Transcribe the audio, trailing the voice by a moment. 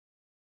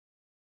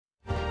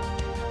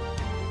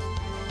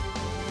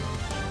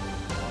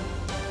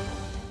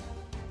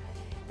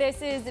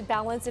This is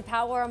Balance of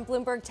Power on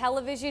Bloomberg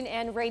Television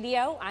and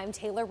Radio. I'm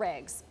Taylor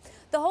Riggs.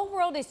 The whole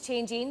world is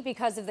changing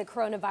because of the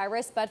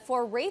coronavirus, but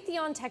for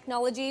Raytheon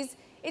Technologies,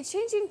 it's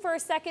changing for a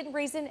second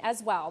reason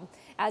as well,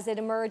 as it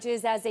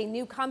emerges as a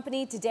new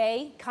company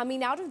today,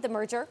 coming out of the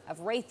merger of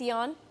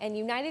Raytheon and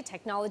United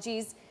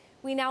Technologies.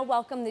 We now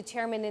welcome the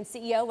chairman and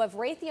CEO of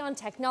Raytheon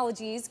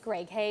Technologies,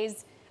 Greg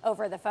Hayes,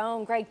 over the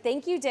phone. Greg,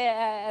 thank you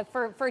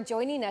for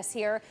joining us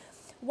here.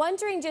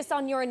 Wondering just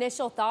on your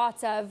initial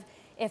thoughts of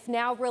if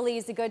now really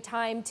is a good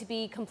time to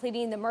be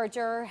completing the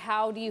merger,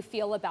 how do you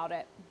feel about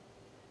it?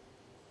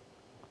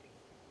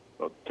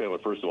 Well, Taylor,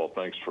 first of all,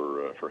 thanks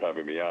for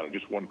having me on. And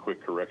just one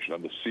quick correction: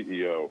 I'm the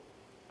CEO.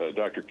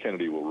 Dr.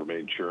 Kennedy will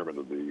remain chairman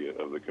of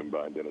the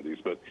combined entities.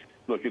 But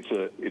look, it's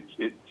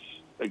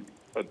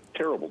a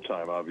terrible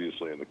time,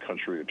 obviously, in the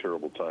country, a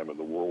terrible time in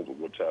the world with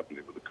what's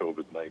happening with the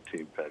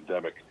COVID-19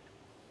 pandemic.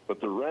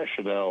 But the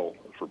rationale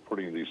for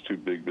putting these two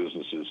big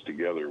businesses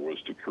together was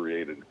to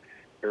create an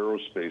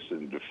aerospace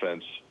and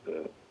defense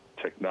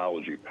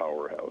technology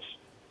powerhouse.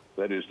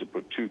 That is, to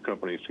put two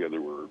companies together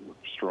who are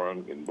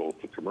strong in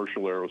both the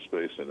commercial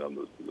aerospace and on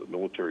the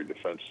military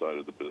defense side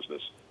of the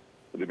business,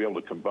 and to be able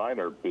to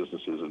combine our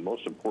businesses and,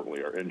 most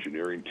importantly, our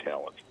engineering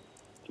talent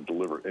to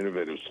deliver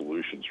innovative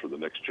solutions for the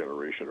next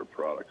generation of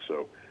products.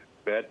 So,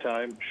 bad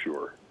time,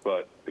 sure,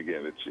 but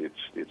again,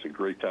 it's a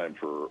great time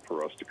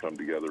for us to come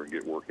together and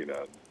get working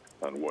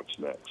on what's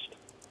next.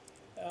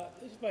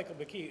 This is Michael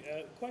McKee.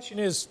 The question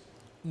is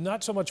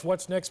not so much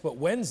what's next, but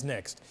when's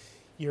next.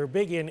 You're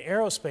big in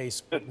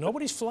aerospace, but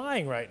nobody's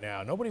flying right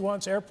now. Nobody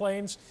wants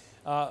airplanes.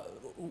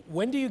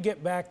 When do you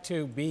get back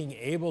to being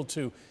able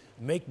to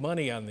make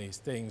money on these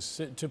things,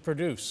 to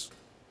produce?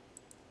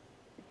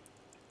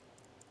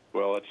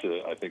 Well, that's,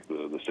 I think,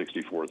 the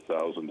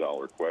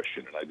 $64,000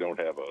 question, and I don't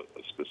have a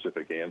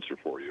specific answer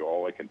for you.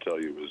 All I can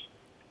tell you is,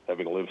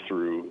 having lived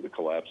through the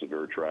collapse of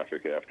air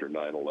traffic after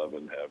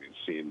 9/11, having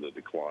seen the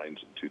declines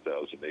in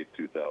 2008,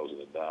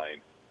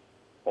 2009,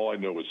 all I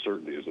know with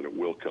certainty is that it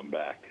will come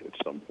back at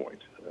some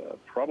point.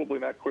 Probably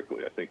not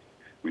quickly. I think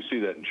we see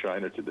that in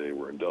China today,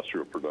 where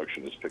industrial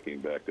production is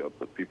picking back up,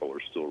 but people are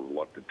still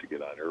reluctant to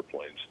get on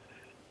airplanes.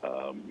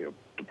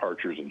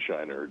 Departures in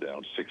China are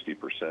down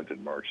 60%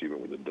 in March,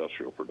 even with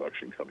industrial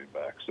production coming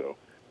back. So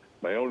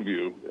my own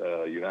view,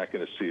 you're not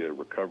going to see a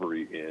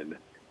recovery in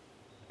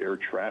air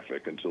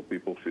traffic until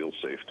people feel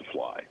safe to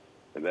fly.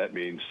 And that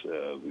means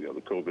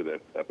the COVID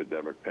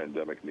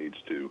pandemic needs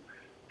to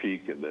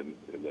peak and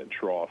then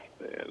trough,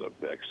 and a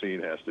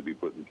vaccine has to be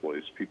put in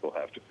place. People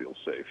have to feel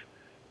safe.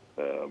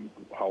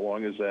 How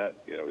long is that?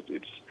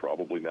 It's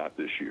probably not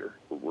this year.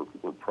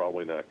 We're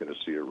probably not going to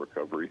see a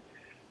recovery.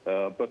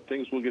 But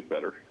things will get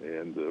better,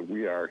 and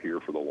we are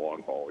here for the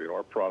long haul.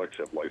 Our products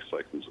have life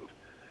cycles of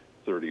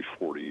 30,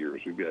 40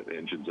 years. We've got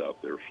engines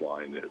out there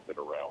flying that have been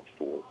around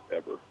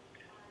forever.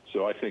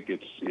 So I think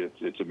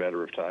it's a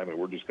matter of time, and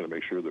we're just going to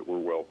make sure that we're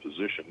well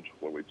positioned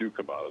when we do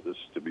come out of this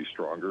to be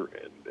stronger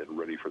and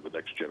ready for the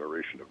next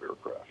generation of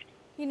aircraft.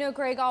 You know,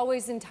 Greg,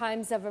 always in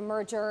times of a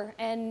merger,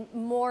 and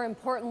more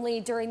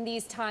importantly during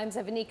these times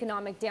of an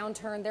economic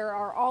downturn, there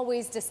are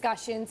always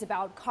discussions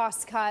about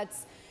cost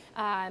cuts,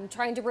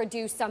 trying to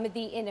reduce some of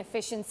the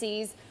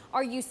inefficiencies.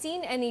 Are you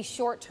seeing any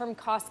short-term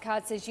cost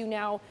cuts as you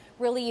now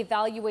really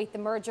evaluate the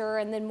merger,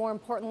 and then more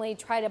importantly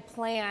try to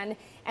plan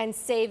and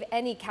save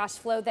any cash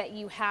flow that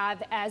you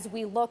have as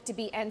we look to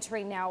be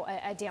entering now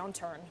a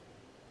downturn?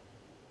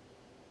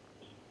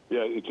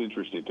 Yeah, it's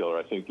interesting, Taylor.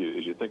 I think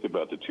as you think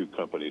about the two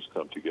companies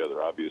come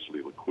together,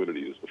 obviously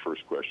liquidity is the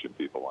first question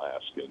people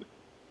ask, and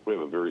we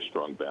have a very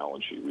strong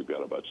balance sheet. We've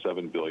got about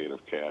 $7 billion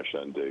of cash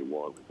on day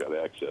one. We've got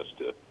access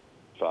to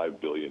 $5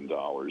 billion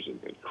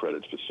in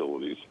credit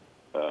facilities.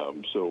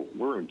 So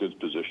we're in good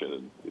position.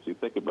 And if you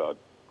think about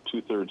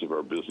 2/3 of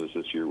our business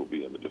this year will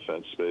be in the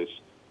defense space.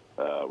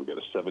 We've got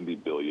a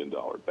 $70 billion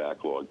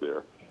backlog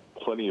there.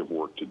 Plenty of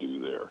work to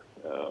do there.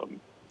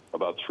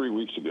 About 3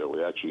 weeks ago,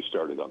 we actually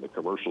started on the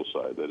commercial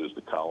side. That is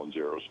the Collins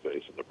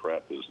Aerospace and the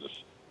Pratt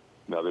business.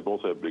 Now, they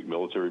both have big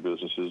military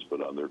businesses,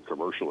 but on their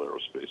commercial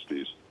aerospace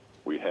piece,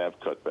 we have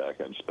cut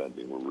back on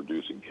spending. We're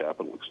reducing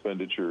capital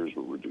expenditures.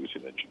 We're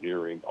reducing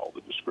engineering, all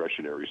the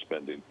discretionary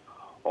spending,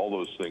 all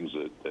those things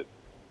that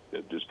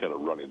just kind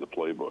of running the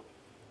playbook.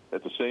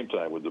 At the same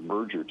time, with the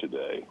merger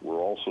today, we're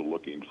also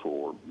looking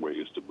for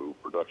ways to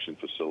move production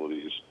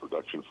facilities,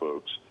 production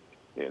folks,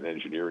 and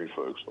engineering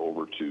folks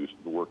over to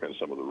work on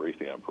some of the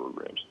Raytheon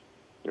programs.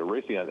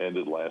 Raytheon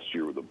ended last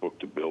year with a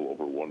book-to-bill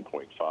over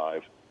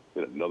 1.5.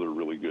 Had another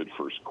really good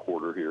first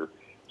quarter here.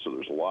 So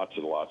there's lots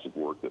and lots of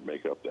work that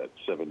make up that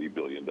 $70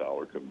 billion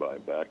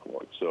combined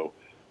backlog. So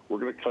we're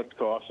going to cut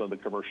costs on the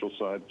commercial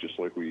side, just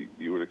like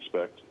you would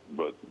expect,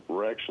 but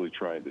we're actually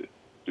trying to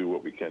do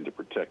what we can to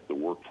protect the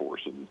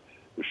workforce in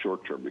the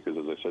short term, because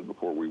as I said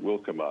before, we will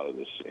come out of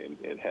this,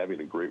 and having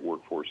a great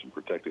workforce and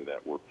protecting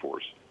that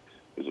workforce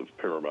is of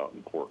paramount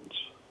importance.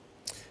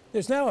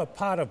 There's now a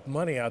pot of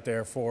money out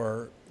there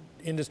for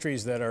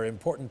industries that are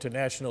important to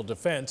national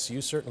defense.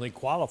 You certainly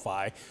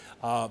qualify.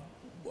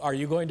 Are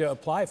you going to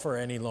apply for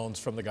any loans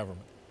from the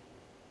government?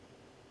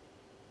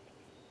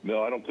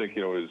 No, I don't think,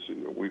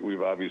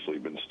 we've obviously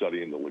been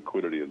studying the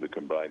liquidity of the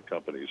combined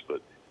companies,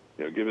 but,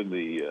 given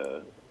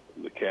the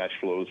cash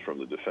flows from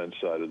the defense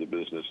side of the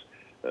business,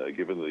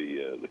 given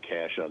the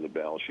cash on the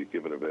balance sheet,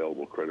 given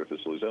available credit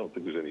facilities, I don't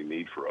think there's any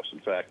need for us. In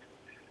fact,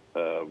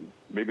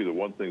 maybe the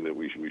one thing that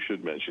we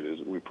should mention is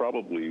we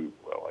probably,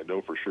 well, I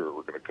know for sure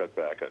we're going to cut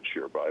back on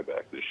share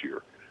buyback this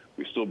year.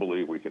 We still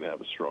believe we can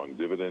have a strong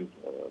dividend.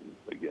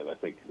 Again, I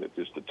think that's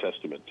just a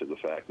testament to the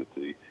fact that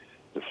the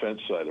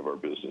defense side of our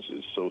business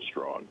is so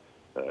strong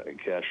and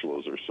cash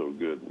flows are so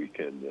good,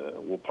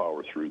 we'll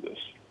power through this.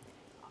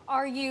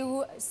 Are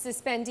you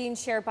suspending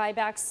share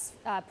buybacks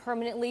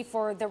permanently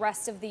for the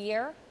rest of the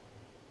year?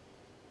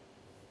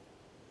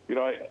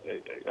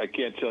 I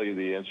can't tell you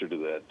the answer to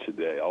that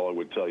today. All I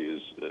would tell you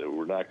is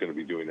we're not going to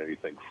be doing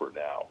anything for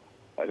now.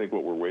 I think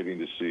what we're waiting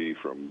to see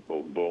from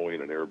both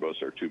Boeing and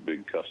Airbus, our two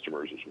big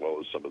customers, as well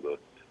as some of the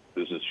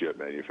business jet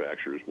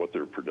manufacturers, what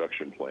their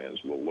production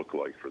plans will look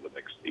like for the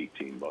next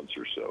 18 months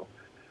or so.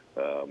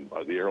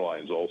 The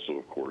airlines also,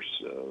 of course,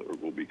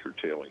 will be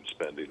curtailing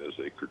spending as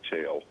they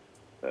curtail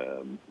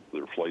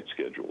their flight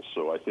schedules.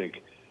 So I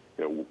think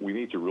we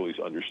need to really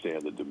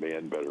understand the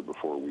demand better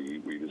before we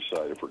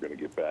decide if we're going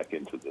to get back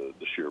into the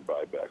share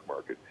buyback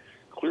market.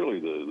 Clearly,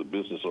 the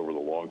business over the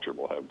long term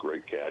will have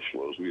great cash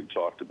flows. We had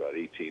talked about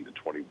 $18 to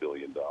 $20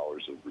 billion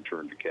of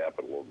return to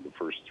capital over the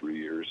first 3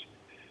 years.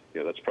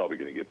 That's probably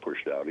going to get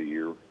pushed out a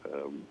year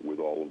with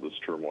all of this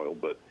turmoil.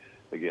 But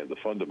again, the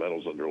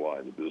fundamentals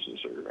underlying the business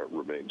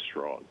remain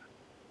strong.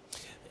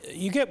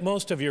 You get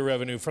most of your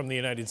revenue from the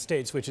United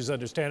States, which is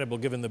understandable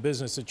given the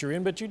business that you're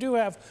in, but you do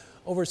have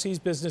overseas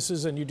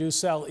businesses and you do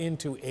sell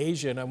into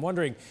Asia. And I'm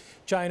wondering,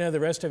 China, the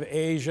rest of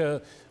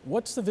Asia,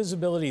 what's the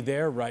visibility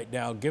there right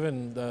now,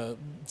 given the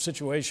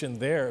situation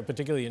there,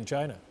 particularly in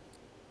China?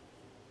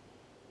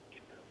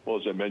 Well,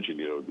 as I mentioned,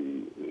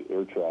 the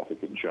air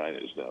traffic in China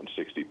is down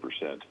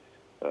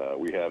 60%.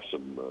 We have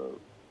some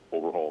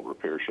overhaul and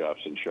repair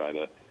shops in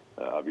China.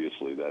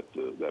 Obviously,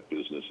 that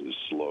business is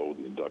slow.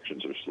 The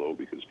inductions are slow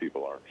because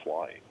people aren't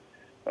flying.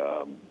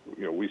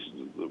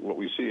 What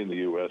we see in the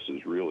U.S.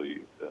 is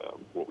really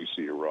what we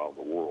see around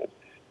the world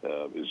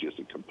is just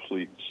a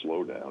complete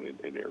slowdown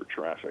in air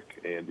traffic.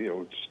 And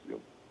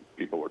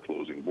people are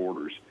closing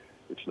borders.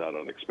 It's not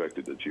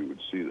unexpected that you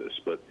would see this.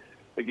 But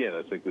again,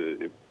 I think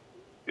that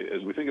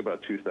as we think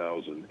about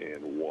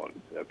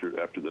 2001, after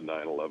the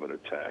 9/11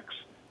 attacks,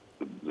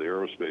 the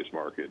aerospace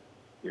market,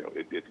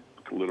 it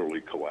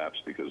literally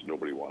collapsed because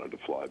nobody wanted to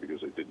fly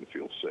because they didn't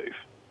feel safe.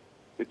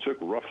 It took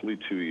roughly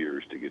 2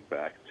 years to get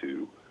back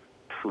to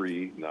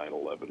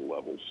pre-9/11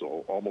 levels,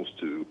 so almost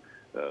to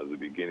the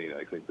beginning,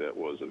 I think that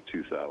was of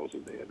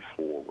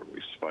 2004, when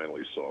we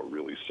finally saw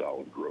really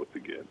solid growth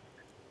again.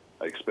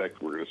 I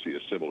expect we're going to see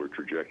a similar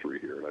trajectory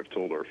here, and I've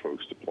told our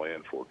folks to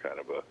plan for kind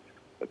of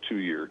a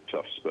 2-year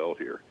tough spell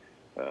here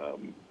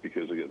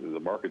because, again, the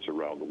markets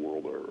around the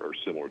world are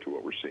similar to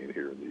what we're seeing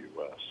here in the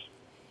U.S.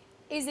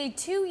 Is a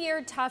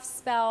 2-year tough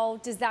spell,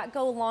 does that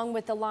go along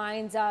with the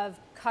lines of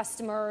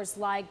customers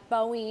like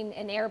Boeing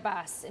and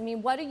Airbus? I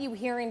mean, what are you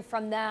hearing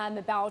from them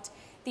about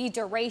the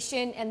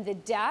duration and the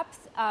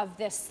depth of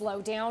this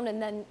slowdown,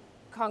 and then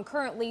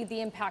concurrently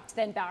the impact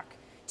then back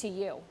to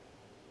you?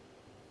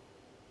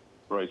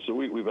 Right. So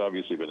we've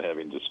obviously been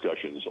having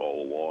discussions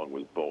all along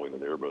with Boeing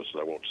and Airbus,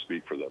 and I won't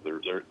speak for them.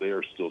 They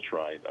are still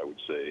trying, I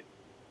would say,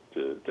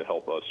 to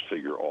help us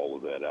figure all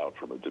of that out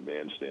from a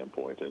demand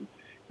standpoint. And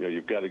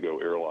you've got to go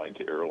airline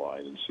to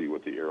airline and see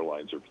what the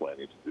airlines are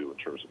planning to do in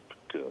terms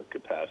of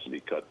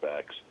capacity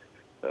cutbacks,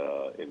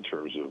 in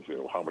terms of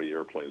how many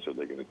airplanes are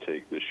they going to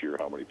take this year,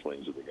 how many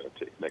planes are they going to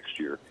take next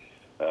year.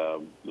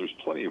 There's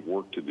plenty of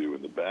work to do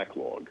in the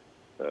backlog,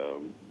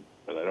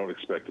 and I don't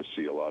expect to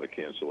see a lot of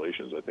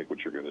cancellations. I think what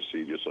you're going to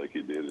see, just like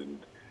you did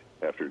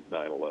after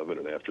 9/11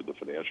 and after the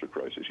financial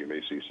crisis, you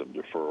may see some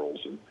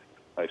deferrals. And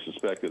I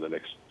suspect in the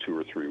next 2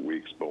 or 3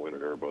 weeks, Boeing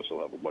and Airbus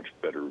will have a much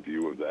better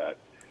view of that,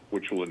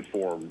 which will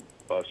inform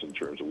us in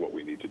terms of what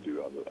we need to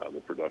do on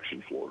the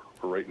production floor.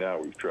 For right now,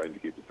 we've tried to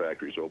keep the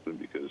factories open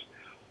because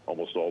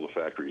almost all the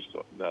factories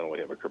not only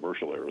have a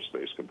commercial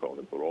aerospace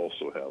component, but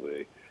also have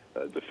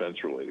a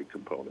defense-related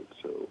component.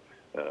 So,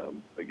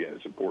 again,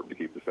 it's important to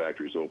keep the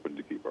factories open,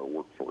 to keep our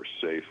workforce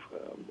safe,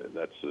 and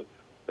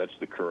that's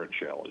the current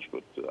challenge.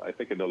 But I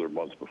think another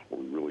month before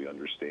we really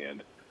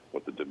understand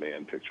what the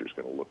demand picture is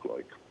going to look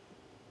like.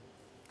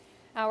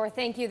 Our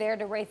thank you there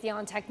to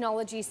Raytheon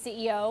Technology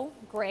CEO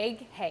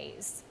Greg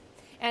Hayes.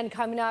 And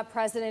coming up,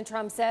 President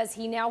Trump says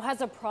he now has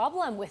a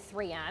problem with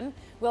 3M.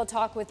 We'll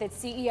talk with its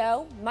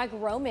CEO, Mike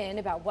Roman,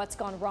 about what's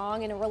gone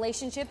wrong in a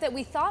relationship that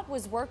we thought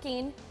was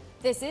working.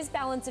 This is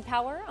Balance of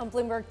Power on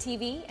Bloomberg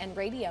TV and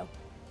radio.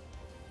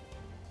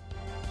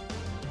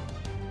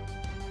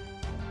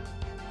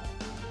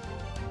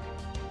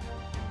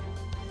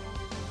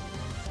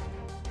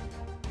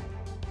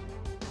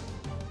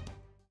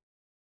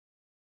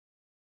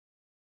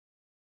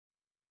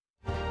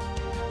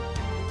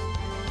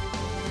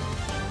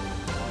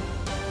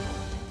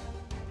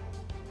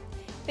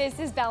 This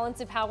is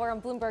Balance of Power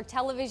on Bloomberg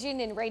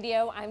Television and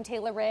Radio. I'm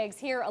Taylor Riggs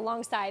here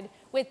alongside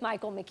with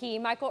Michael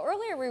McKee. Michael,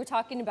 earlier we were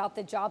talking about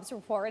the jobs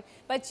report,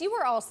 but you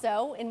were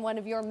also in one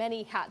of your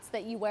many hats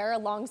that you wear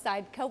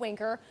alongside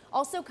co-anchor,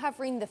 also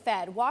covering the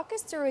Fed. Walk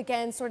us through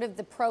again sort of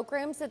the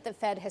programs that the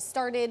Fed has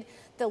started,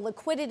 the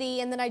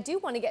liquidity, and then I do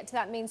want to get to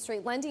that Main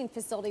Street lending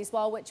facility as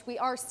well, which we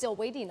are still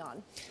waiting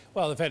on.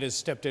 Well, the Fed has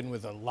stepped in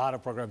with a lot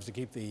of programs to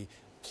keep the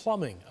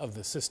plumbing of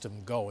the system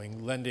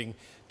going, lending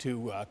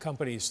to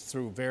companies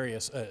through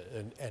various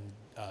and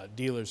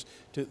dealers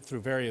through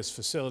various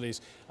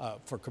facilities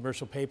for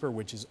commercial paper,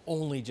 which is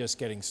only just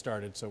getting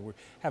started. So we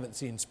haven't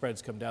seen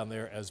spreads come down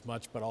there as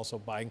much, but also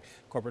buying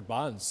corporate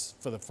bonds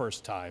for the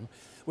first time,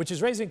 which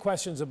is raising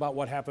questions about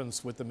what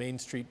happens with the Main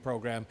Street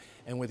program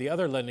and with the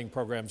other lending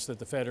programs that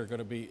the Fed are going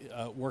to be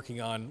working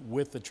on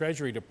with the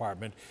Treasury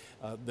Department.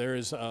 There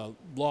is a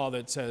law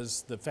that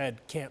says the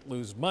Fed can't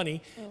lose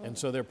money, and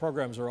so their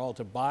programs are all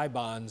to buy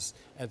bonds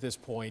at this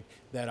point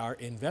that are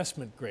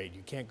investment grade.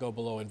 You can't go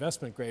below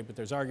investment grade, but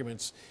there's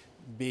arguments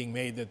being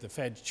made that the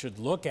Fed should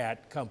look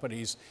at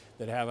companies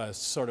that have a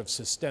sort of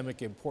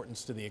systemic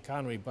importance to the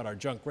economy but are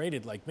junk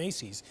rated, like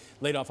Macy's,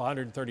 laid off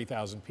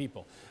 130,000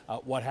 people.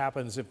 What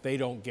happens if they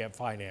don't get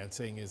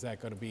financing? Is that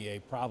going to be a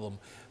problem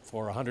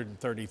for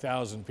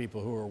 130,000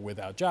 people who are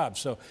without jobs?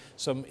 So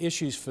some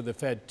issues for the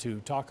Fed to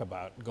talk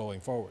about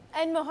going forward.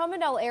 And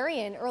Mohamed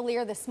Al-Arian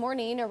earlier this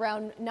morning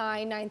around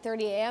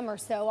 9:30 a.m. or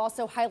so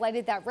also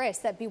highlighted that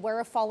risk, that beware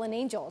of fallen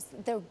angels.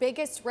 The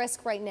biggest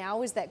risk right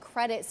now is that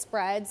credit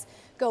spreads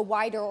go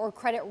wider or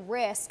credit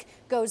risk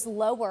goes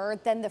lower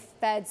than the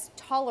Fed's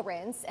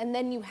tolerance. And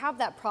then you have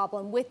that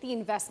problem with the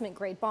investment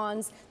grade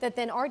bonds that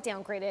then are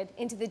downgraded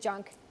into the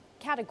junk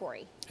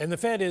category. And the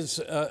Fed is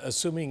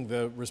assuming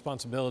the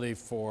responsibility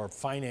for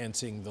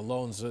financing the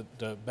loans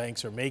that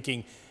banks are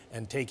making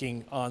and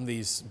taking on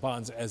these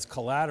bonds as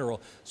collateral.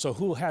 So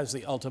who has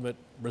the ultimate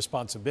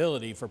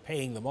responsibility for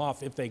paying them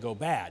off if they go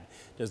bad?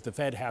 Does the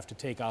Fed have to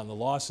take on the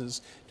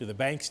losses? Do the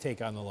banks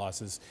take on the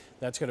losses?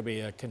 That's going to be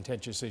a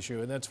contentious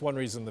issue, and that's one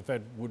reason the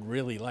Fed would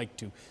really like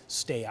to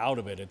stay out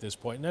of it at this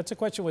point. And that's a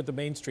question with the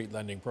Main Street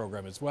lending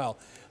program as well.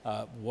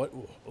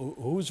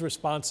 Who's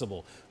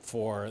responsible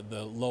for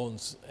the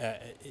loans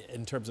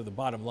in terms of the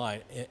bottom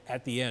line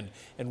at the end?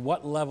 And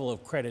what level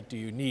of credit do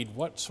you need?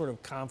 What sort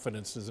of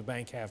confidence does a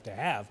bank have to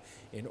have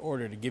in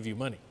order to give you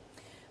money?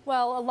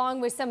 Well,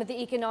 along with some of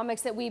the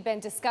economics that we've been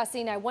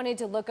discussing, I wanted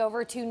to look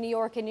over to New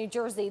York and New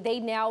Jersey. They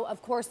now,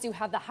 of course, do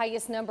have the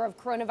highest number of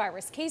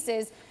coronavirus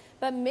cases,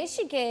 but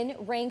Michigan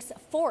ranks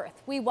 4th.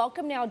 We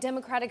welcome now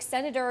Democratic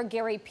Senator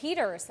Gary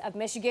Peters of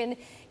Michigan.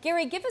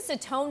 Gary, give us a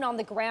tone on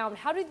the ground.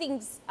 How do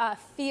things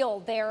feel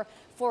there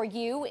for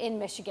you in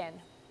Michigan?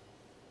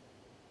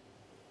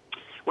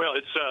 Well,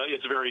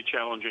 it's very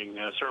challenging.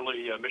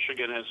 Certainly,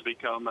 Michigan has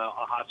become a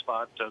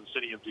hotspot, the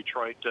city of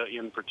Detroit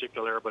in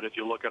particular. But if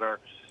you look at our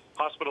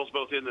hospitals,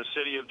 both in the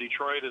city of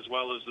Detroit as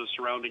well as the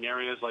surrounding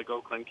areas like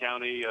Oakland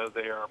County,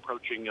 they are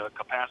approaching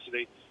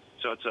capacity.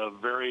 So it's a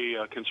very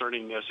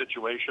concerning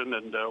situation.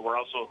 And we're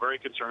also very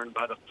concerned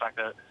by the fact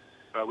that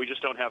we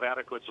just don't have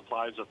adequate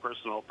supplies of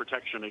personal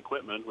protection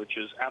equipment, which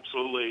is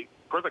absolutely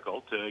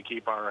critical to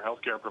keep our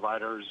healthcare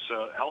providers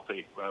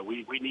healthy.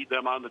 We need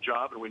them on the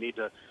job, and we need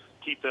to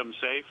keep them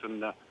safe.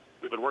 And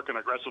we've been working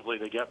aggressively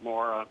to get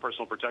more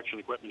personal protection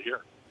equipment here.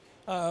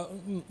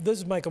 This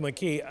is Michael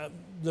McKee.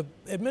 The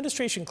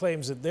administration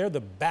claims that they're the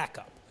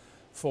backup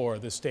for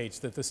the states,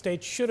 that the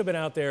states should have been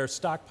out there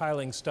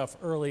stockpiling stuff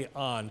early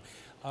on.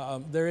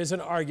 There is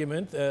an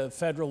argument, a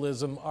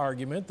federalism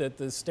argument, that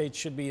the states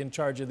should be in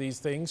charge of these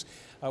things.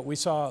 We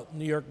saw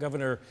New York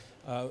Governor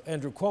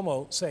Andrew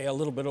Cuomo say a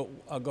little bit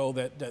ago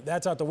that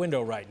that's out the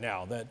window right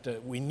now,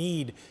 that we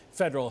need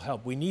federal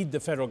help. We need the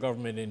federal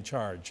government in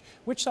charge.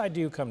 Which side do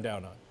you come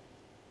down on?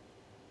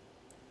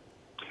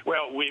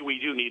 Well, we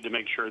do need to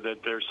make sure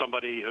that there's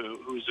somebody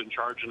who's in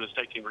charge and is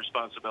taking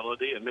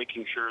responsibility and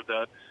making sure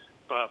that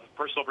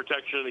personal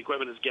protection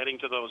equipment is getting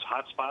to those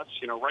hot spots.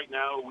 You know, right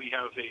now we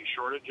have a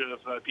shortage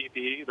of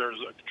PPE. There's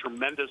a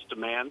tremendous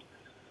demand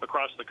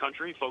across the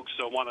country. Folks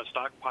want to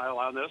stockpile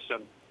on this,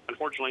 and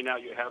unfortunately now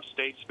you have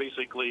states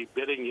basically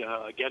bidding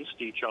against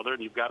each other,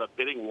 and you've got a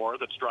bidding war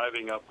that's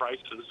driving up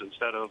prices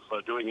instead of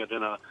doing it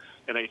in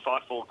a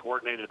thoughtful,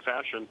 coordinated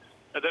fashion.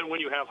 And then when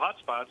you have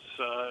hotspots,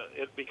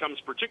 it becomes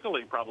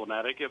particularly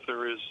problematic if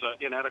there is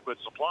inadequate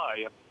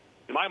supply.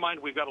 In my mind,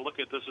 we've got to look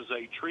at this as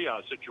a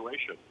triage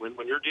situation.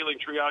 When you're dealing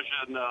triage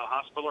in a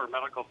hospital or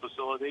medical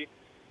facility,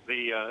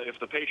 if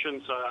the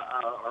patients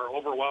are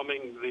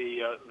overwhelming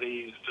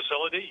the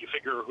facility, you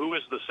figure who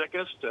is the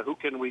sickest, who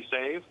can we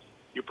save.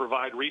 You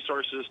provide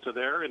resources to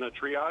there in a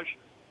triage.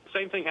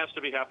 Same thing has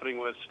to be happening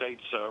with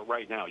states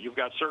right now. You've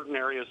got certain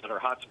areas that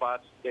are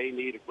hotspots. They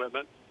need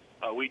equipment.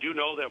 We do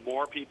know that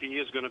more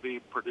PPE is going to be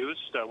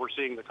produced. We're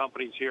seeing the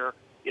companies here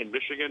in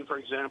Michigan, for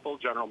example,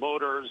 General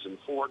Motors and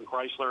Ford and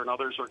Chrysler and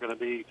others are going to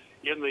be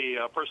in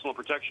the personal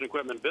protection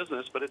equipment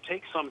business, but it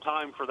takes some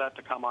time for that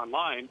to come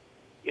online.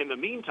 In the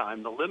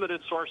meantime, the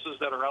limited sources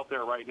that are out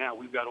there right now,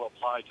 we've got to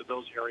apply to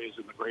those areas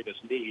in the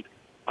greatest need.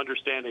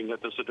 understanding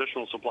that this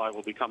additional supply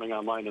will be coming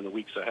online in the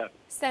weeks ahead.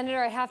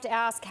 Senator, I have to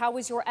ask, how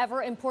is your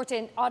ever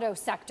important auto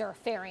sector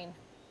faring?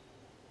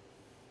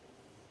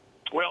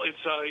 Well, it's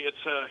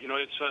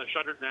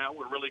shuttered now.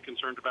 We're really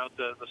concerned about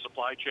the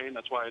supply chain.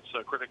 That's why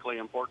it's critically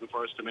important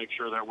for us to make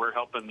sure that we're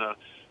helping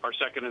our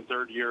second and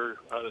third tier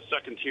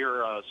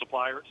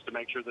suppliers to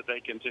make sure that they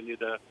continue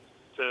to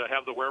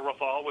have the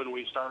wherewithal when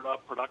we start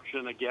up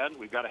production again.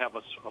 We've got to have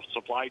a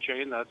supply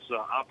chain that's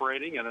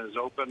operating and is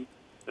open,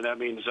 and that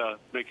means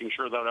making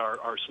sure that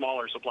our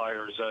smaller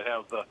suppliers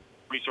have the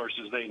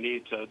resources they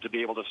need to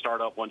be able to start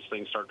up once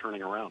things start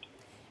turning around.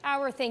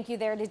 Our thank you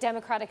there to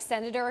Democratic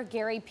Senator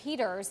Gary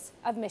Peters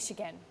of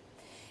Michigan.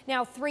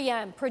 Now,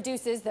 3M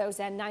produces those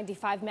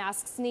N95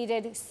 masks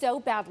needed so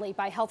badly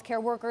by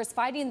healthcare workers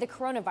fighting the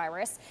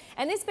coronavirus,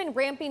 and it's been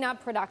ramping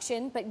up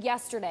production. But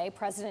yesterday,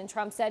 President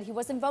Trump said he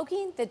was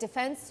invoking the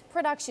Defense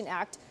Production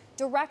Act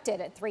directed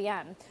at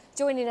 3M.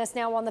 Joining us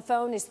now on the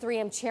phone is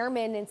 3M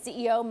Chairman and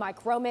CEO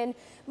Mike Roman.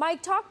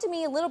 Mike, talk to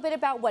me a little bit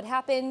about what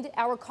happened.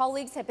 Our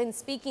colleagues have been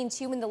speaking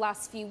to you in the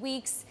last few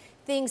weeks.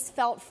 Things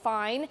felt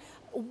fine.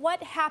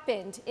 What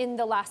happened in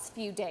the last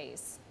few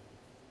days?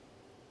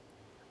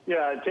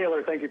 Yeah,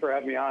 Taylor, thank you for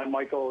having me on.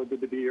 Michael,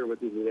 good to be here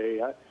with you today.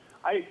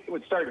 I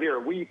would start here.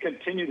 We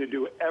continue to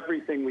do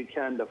everything we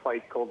can to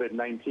fight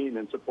COVID-19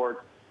 and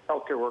support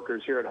healthcare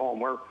workers here at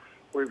home.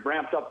 We've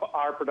ramped up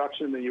our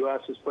production in the U.S.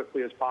 as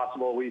quickly as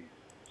possible. We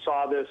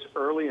saw this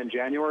early in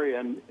January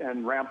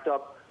and ramped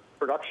up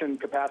production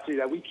capacity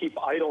that we keep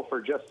idle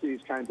for just these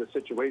kinds of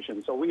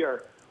situations. So we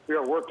are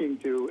working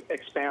to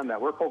expand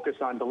that. We're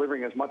focused on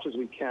delivering as much as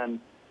we can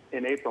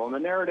in April. And the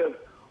narrative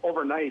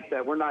overnight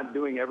that we're not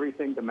doing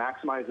everything to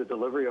maximize the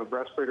delivery of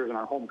respirators in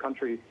our home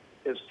country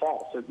is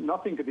false.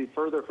 Nothing could be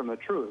further from the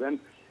truth.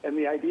 And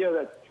the idea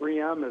that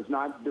 3M is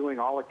not doing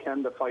all it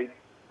can to fight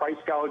price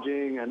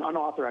gouging and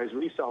unauthorized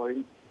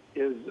reselling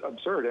is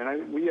absurd.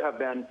 And we have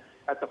been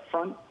at the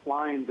front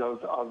lines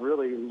of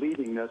really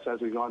leading this as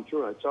we've gone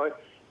through it. So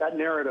that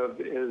narrative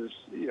is,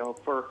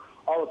 for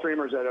all the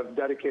 3Mers that have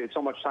dedicated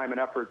so much time and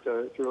effort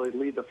to really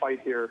lead the fight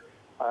here,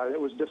 it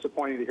was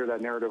disappointing to hear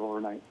that narrative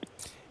overnight.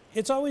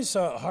 It's always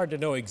hard to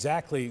know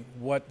exactly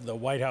what the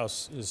White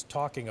House is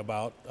talking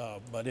about,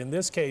 but in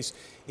this case,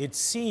 it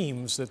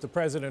seems that the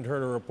president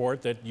heard a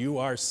report that you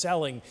are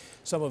selling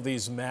some of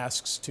these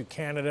masks to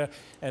Canada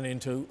and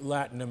into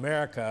Latin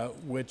America,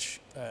 which,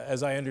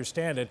 as I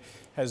understand it,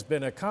 has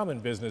been a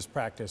common business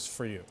practice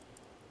for you.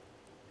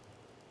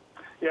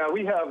 Yeah,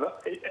 we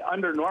have,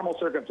 under normal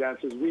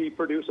circumstances, we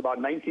produce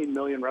about 19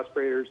 million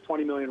respirators,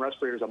 20 million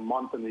respirators a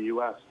month in the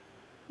U.S.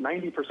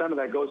 90% of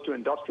that goes to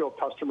industrial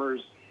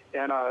customers,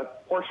 and a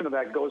portion of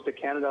that goes to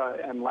Canada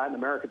and Latin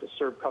America to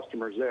serve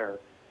customers there.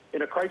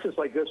 In a crisis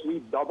like this, we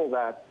double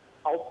that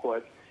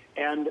output,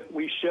 and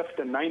we shift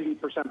to 90%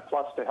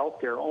 plus to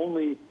healthcare,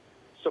 only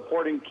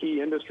supporting key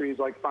industries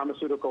like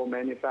pharmaceutical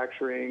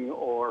manufacturing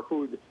or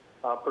food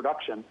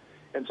production.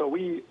 And so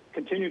we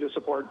continue to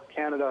support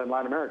Canada and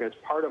Latin America. It's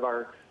part of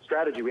our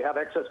strategy. We have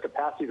excess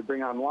capacity to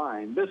bring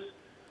online. This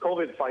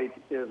COVID fight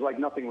is like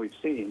nothing we've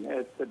seen.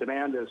 The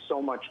demand is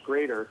so much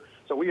greater.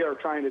 So we are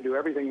trying to do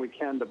everything we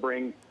can to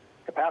bring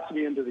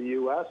capacity into the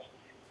U.S.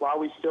 while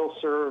we still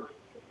serve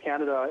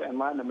Canada and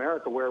Latin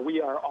America, where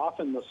we are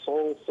often the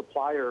sole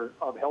supplier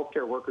of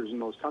healthcare workers in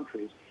those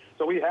countries.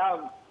 So we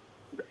have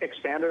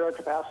expanded our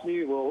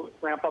capacity. We'll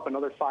ramp up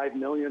another 5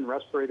 million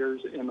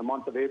respirators in the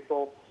month of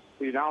April.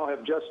 We now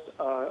have just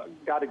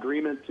got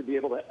agreement to be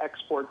able to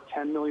export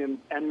 10 million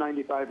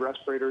N95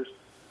 respirators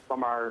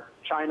from our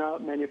China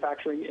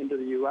manufacturing into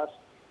the U.S.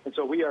 And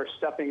so we are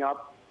stepping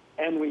up,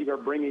 and we are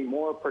bringing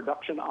more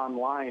production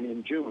online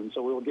in June.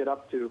 So we'll get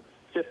up to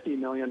 50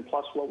 million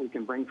plus what we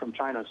can bring from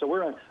China. So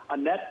we're a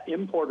net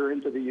importer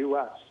into the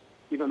U.S.,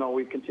 even though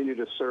we continue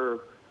to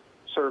serve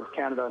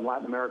Canada and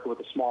Latin America with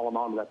a small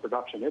amount of that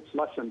production. It's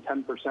less than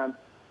 10%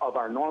 of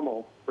our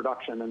normal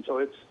production. And so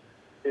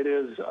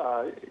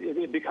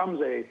it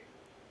becomes a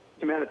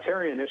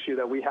humanitarian issue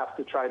that we have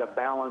to try to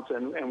balance,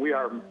 and we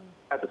are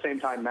at the same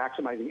time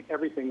maximizing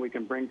everything we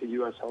can bring to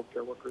U.S.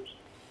 healthcare workers.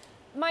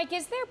 Mike,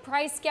 is there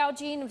price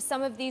gouging of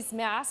some of these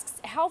masks?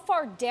 How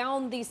far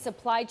down the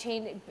supply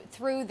chain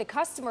through the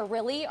customer,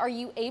 really, are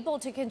you able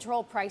to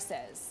control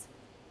prices?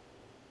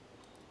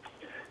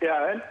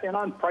 Yeah, and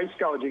on price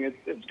gouging,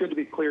 it's good to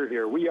be clear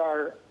here. We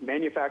are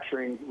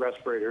manufacturing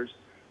respirators.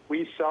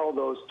 We sell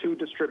those to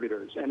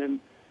distributors. And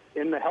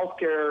in the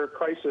healthcare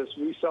crisis,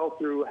 we sell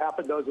through half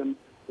a dozen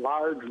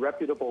large,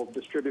 reputable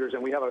distributors,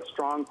 and we have a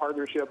strong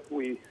partnership.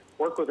 We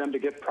work with them to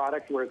get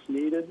product where it's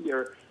needed.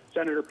 Your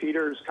Senator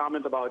Peters'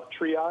 comment about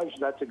triage,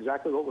 that's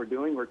exactly what we're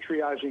doing. We're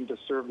triaging to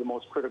serve the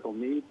most critical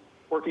need,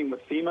 working with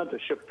FEMA to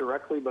ship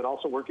directly, but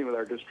also working with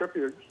our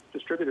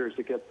distributors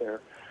to get there.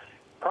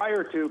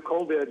 Prior to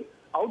COVID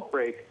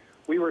outbreak,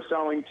 we were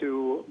selling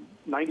to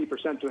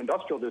 90% to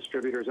industrial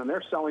distributors, and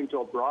they're selling to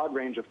a broad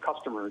range of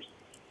customers.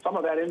 Some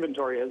of that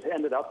inventory has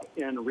ended up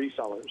in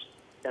resellers,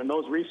 and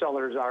those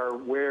resellers are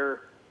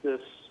where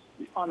this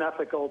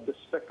unethical,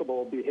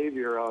 despicable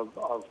behavior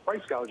of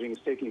price gouging is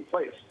taking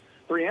place.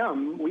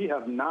 3M, we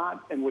have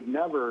not and would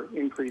never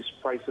increase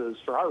prices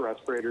for our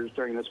respirators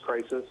during this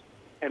crisis,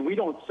 and we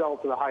don't sell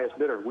to the highest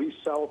bidder. We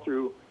sell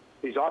through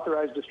these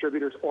authorized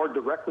distributors or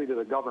directly to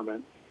the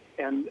government,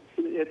 and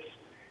it's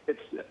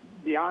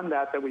beyond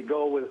that we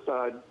go with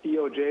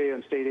DOJ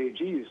and state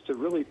AGs to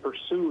really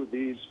pursue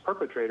these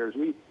perpetrators.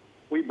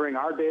 We bring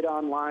our data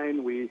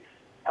online. We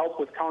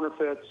help with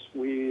counterfeits.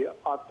 We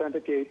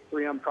authenticate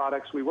 3M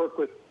products. We work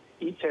with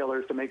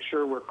e-tailers to make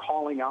sure we're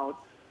calling out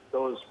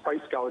those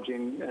price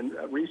gouging and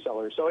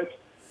resellers. So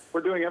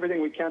we're doing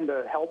everything we can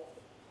to help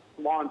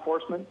law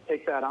enforcement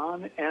take that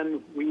on,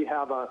 and we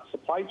have a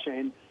supply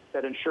chain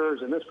that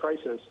ensures in this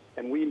crisis,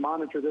 and we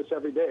monitor this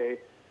every day,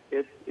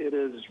 it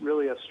is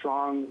really a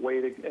strong way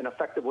an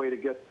effective way to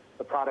get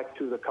the product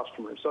to the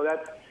customer. So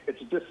that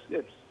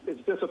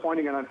it's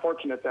disappointing and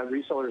unfortunate that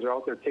resellers are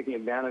out there taking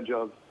advantage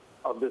of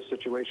this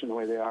situation the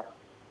way they are.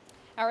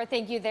 Our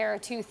thank you there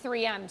to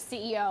 3M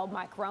CEO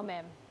Mike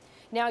Roman.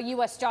 Now,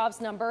 U.S. jobs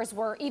numbers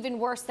were even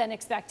worse than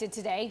expected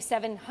today.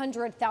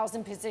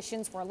 700,000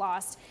 positions were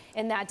lost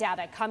in that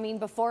data, coming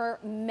before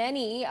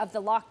many of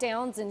the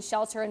lockdowns and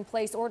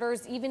shelter-in-place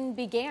orders even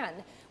began.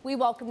 We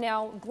welcome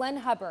now Glenn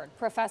Hubbard,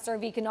 professor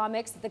of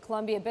economics at the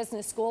Columbia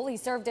Business School. He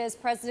served as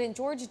President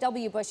George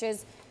W.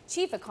 Bush's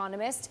chief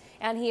economist,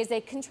 and he is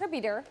a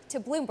contributor to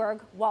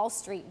Bloomberg Wall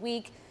Street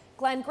Week.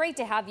 Glenn, great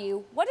to have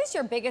you. What is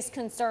your biggest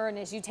concern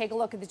as you take a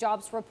look at the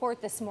jobs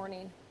report this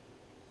morning?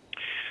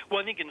 Well,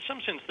 I think in some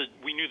sense that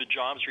we knew the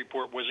jobs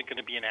report wasn't going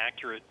to be an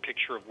accurate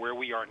picture of where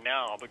we are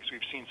now because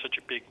we've seen such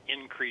a big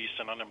increase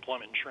in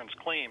unemployment insurance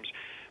claims.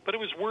 But it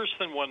was worse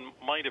than one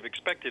might have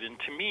expected. And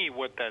to me,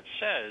 what that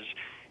says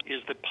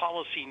is that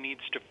policy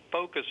needs to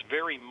focus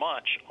very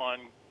much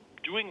on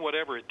doing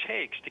whatever it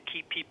takes to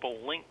keep people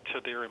linked to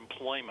their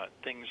employment,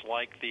 things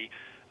like the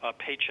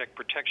Paycheck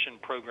Protection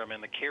Program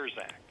and the CARES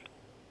Act.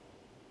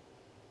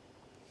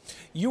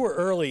 You were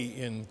early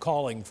in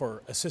calling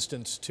for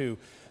assistance to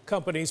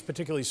companies,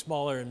 particularly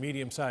smaller and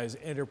medium-sized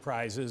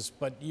enterprises,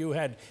 but you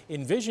had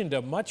envisioned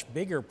a much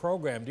bigger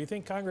program. Do you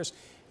think Congress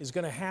is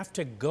going to have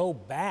to go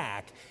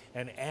back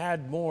and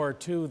add more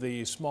to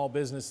the small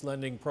business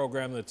lending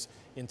program that's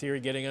in theory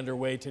getting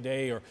underway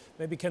today? Or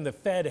maybe can the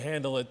Fed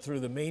handle it through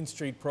the Main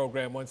Street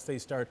program once they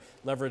start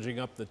leveraging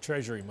up the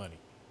Treasury money?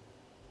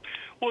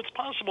 Well, it's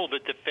possible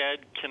that the Fed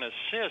can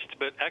assist,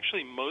 but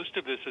actually most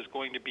of this is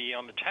going to be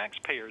on the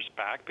taxpayers'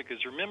 back because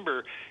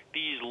remember,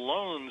 these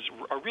loans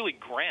are really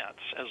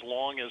grants as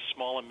long as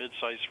small and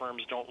mid-sized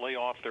firms don't lay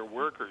off their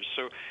workers.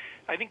 So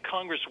I think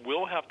Congress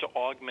will have to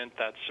augment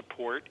that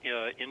support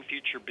in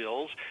future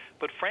bills,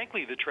 but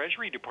frankly, the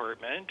Treasury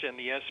Department and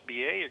the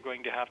SBA are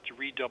going to have to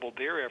redouble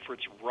their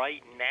efforts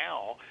right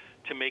now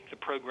to make the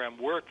program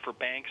work for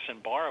banks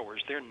and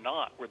borrowers. They're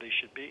not where they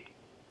should be.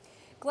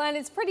 Glenn,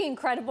 it's pretty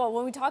incredible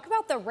when we talk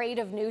about the rate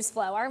of news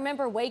flow. I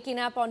remember waking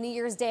up on New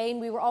Year's Day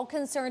and we were all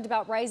concerned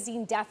about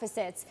rising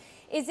deficits.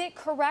 Is it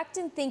correct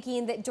in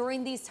thinking that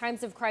during these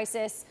times of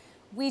crisis,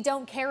 we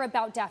don't care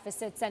about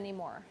deficits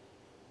anymore?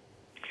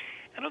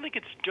 I don't think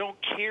it's don't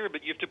care,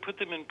 but you have to put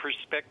them in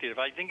perspective.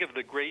 I think of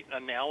the great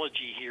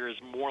analogy here as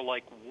more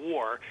like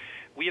war.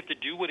 We have to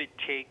do what it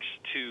takes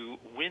to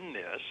win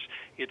this.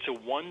 It's a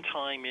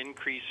one-time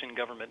increase in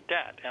government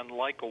debt, and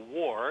like a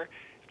war,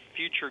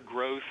 future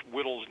growth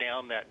whittles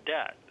down that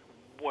debt.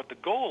 What the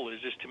goal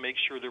is to make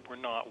sure that we're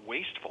not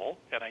wasteful,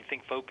 and I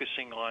think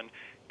focusing on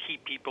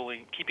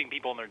keeping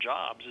people in their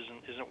jobs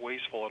isn't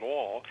wasteful at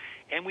all.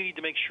 And we need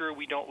to make sure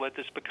we don't let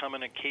this become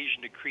an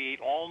occasion to create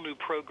all new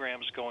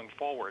programs going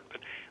forward. But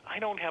I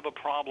don't have a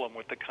problem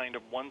with the kind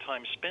of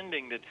one-time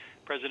spending that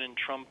President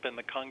Trump and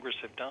the Congress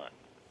have done.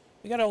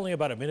 We got only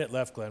about a minute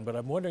left, Glenn, but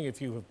I'm wondering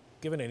if you have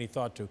given any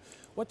thought to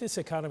what this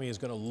economy is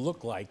going to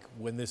look like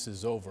when this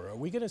is over. Are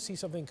we going to see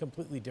something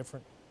completely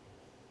different?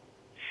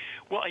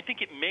 Well, I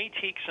think it may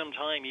take some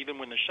time, even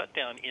when the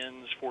shutdown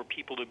ends, for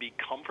people to be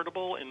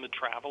comfortable in the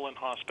travel and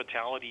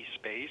hospitality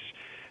space.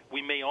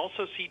 We may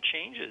also see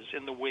changes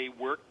in the way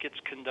work gets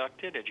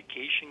conducted,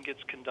 education gets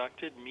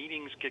conducted,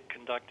 meetings get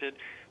conducted.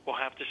 We'll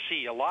have to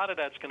see. A lot of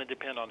that's going to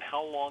depend on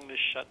how long this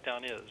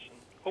shutdown is, and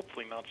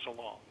hopefully not so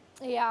long.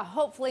 Yeah,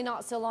 hopefully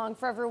not so long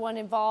for everyone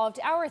involved.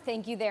 Our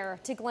thank you there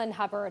to Glenn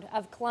Hubbard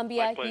of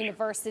Columbia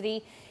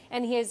University,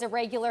 and he is a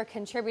regular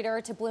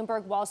contributor to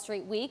Bloomberg Wall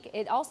Street Week.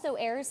 It also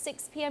airs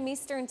 6 p.m.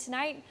 Eastern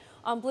tonight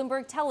on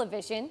Bloomberg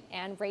Television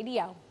and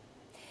Radio.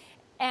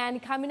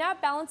 And coming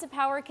up, Balance of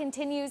Power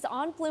continues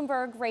on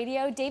Bloomberg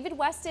Radio. David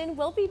Weston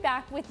will be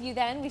back with you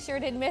then. We sure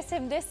did miss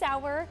him this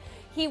hour.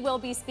 He will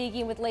be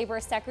speaking with Labor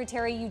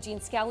Secretary Eugene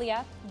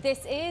Scalia.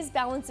 This is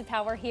Balance of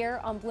Power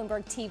here on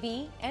Bloomberg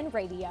TV and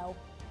Radio.